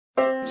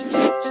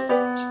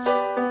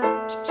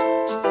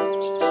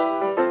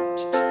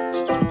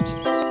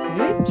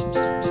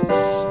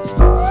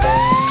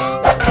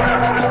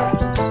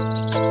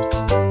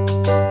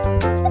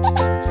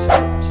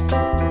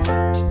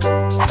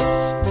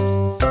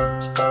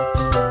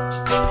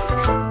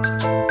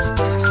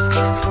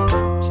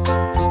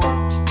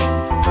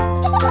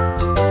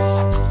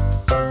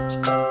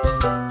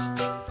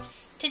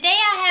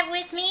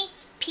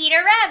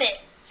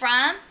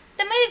From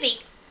the movie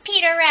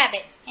Peter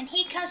Rabbit, and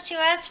he comes to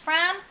us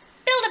from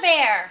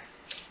Build-A-Bear.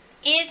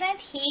 Isn't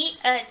he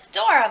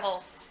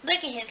adorable?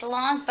 Look at his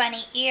long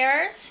bunny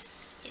ears,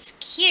 his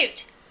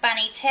cute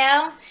bunny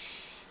tail.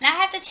 And I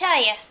have to tell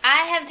you,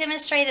 I have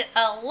demonstrated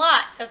a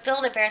lot of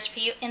Build-A-Bears for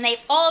you, and they've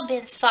all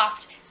been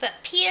soft. But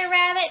Peter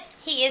Rabbit,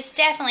 he is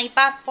definitely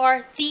by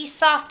far the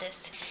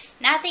softest.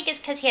 And I think it's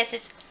because he has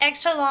this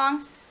extra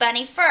long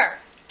bunny fur.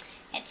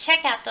 And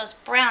check out those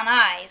brown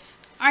eyes.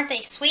 Aren't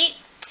they sweet?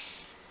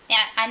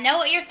 Now, I know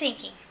what you're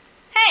thinking.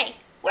 Hey,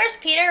 where's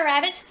Peter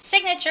Rabbit's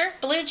signature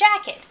blue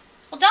jacket?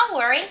 Well, don't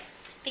worry,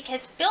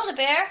 because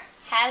Build-A-Bear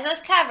has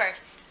us covered.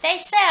 They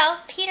sell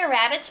Peter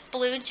Rabbit's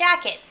blue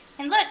jacket.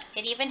 And look,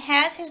 it even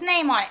has his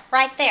name on it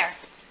right there.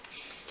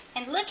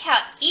 And look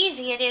how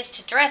easy it is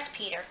to dress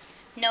Peter.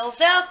 No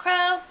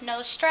Velcro,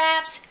 no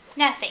straps,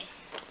 nothing.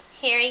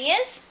 Here he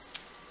is.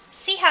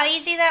 See how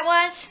easy that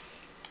was?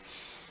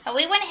 Now,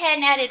 we went ahead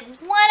and added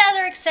one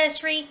other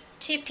accessory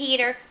to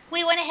Peter.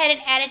 We went ahead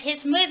and added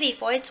his movie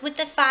voice with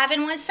the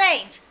 5-in-1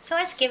 sayings. So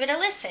let's give it a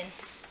listen.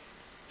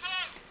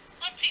 Hello,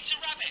 I'm Peter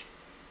Rabbit.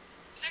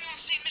 Has anyone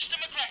seen Mr.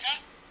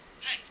 McGregor?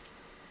 Hey,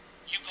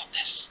 you got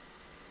this.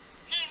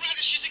 More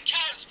radishes and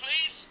carrots,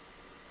 please.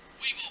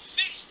 We will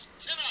feast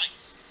tonight.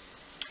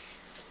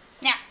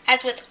 Now,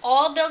 as with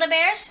all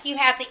Build-A-Bears, you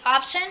have the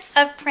option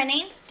of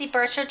printing the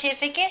birth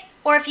certificate,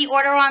 or if you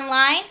order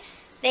online,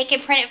 they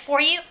can print it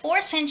for you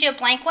or send you a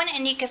blank one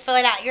and you can fill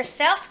it out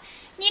yourself.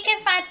 You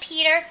can find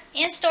Peter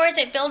in stores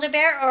at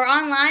Build-A-Bear or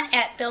online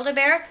at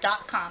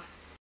buildabear.com.